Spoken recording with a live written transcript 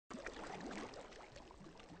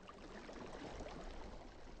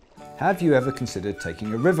Have you ever considered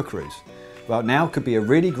taking a river cruise? Well, now could be a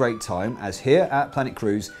really great time, as here at Planet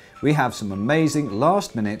Cruise we have some amazing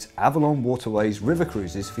last-minute Avalon Waterways river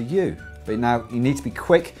cruises for you. But now you need to be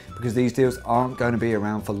quick because these deals aren't going to be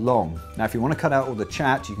around for long. Now if you want to cut out all the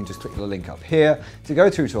chat, you can just click the link up here to go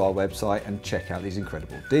through to our website and check out these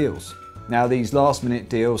incredible deals. Now these last-minute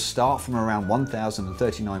deals start from around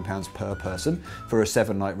 £1,039 per person for a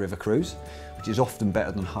 7-night river cruise, which is often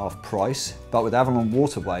better than half price. But with Avalon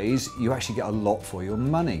Waterways, you actually get a lot for your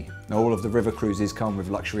money. Now all of the river cruises come with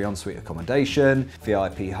luxury ensuite accommodation,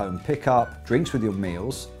 VIP home pickup, drinks with your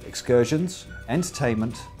meals, excursions,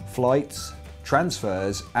 entertainment, flights,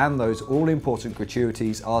 transfers, and those all-important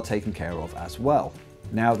gratuities are taken care of as well.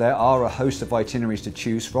 Now there are a host of itineraries to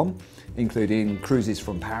choose from, including cruises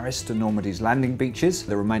from Paris to Normandy's landing beaches,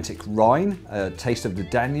 the romantic Rhine, a taste of the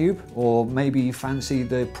Danube, or maybe you fancy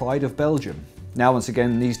the pride of Belgium. Now once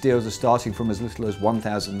again, these deals are starting from as little as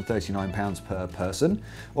 £1,039 per person,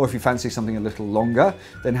 or if you fancy something a little longer,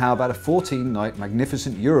 then how about a 14-night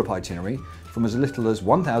magnificent Europe itinerary from as little as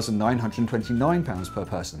 £1,929 per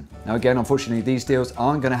person. Now again, unfortunately, these deals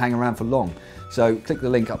aren't going to hang around for long, so click the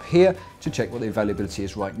link up here to check what the availability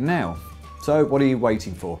is right now. So what are you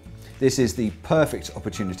waiting for? This is the perfect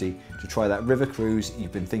opportunity to try that river cruise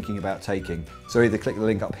you've been thinking about taking. So either click the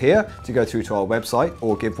link up here to go through to our website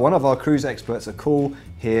or give one of our cruise experts a call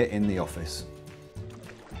here in the office.